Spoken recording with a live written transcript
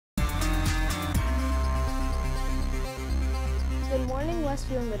morning,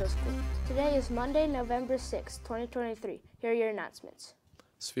 Westfield Middle School. Today is Monday, November 6, 2023. Here are your announcements.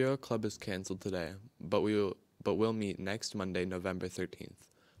 Sphero Club is canceled today, but we'll meet next Monday, November 13th.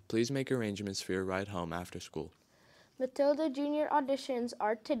 Please make arrangements for your ride home after school. Matilda Junior auditions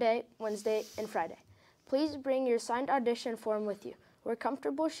are today, Wednesday, and Friday. Please bring your signed audition form with you. Wear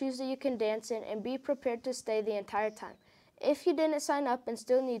comfortable shoes that you can dance in and be prepared to stay the entire time. If you didn't sign up and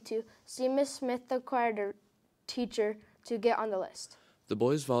still need to, see Miss Smith, the choir teacher, to get on the list. The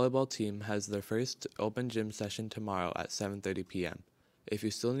boys volleyball team has their first open gym session tomorrow at 7:30 p.m. If you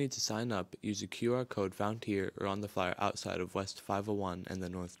still need to sign up, use a QR code found here or on the flyer outside of West 501 and the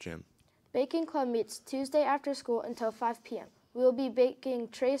North Gym. Baking Club meets Tuesday after school until 5 p.m. We will be baking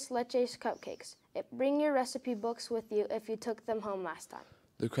tres leches cupcakes. Bring your recipe books with you if you took them home last time.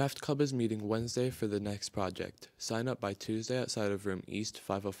 The Craft Club is meeting Wednesday for the next project. Sign up by Tuesday outside of room East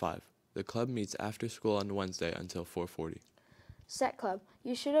 505. The club meets after school on Wednesday until 4:40. Set Club,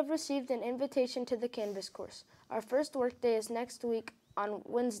 you should have received an invitation to the Canvas course. Our first workday is next week on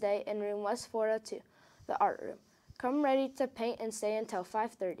Wednesday in room West 402, the art room. Come ready to paint and stay until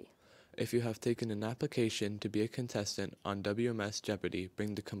 5:30. If you have taken an application to be a contestant on WMS Jeopardy,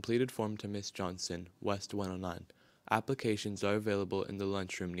 bring the completed form to Miss Johnson, West 109. Applications are available in the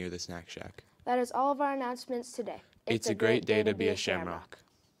lunchroom near the snack shack. That is all of our announcements today. It's a great day to be a Shamrock.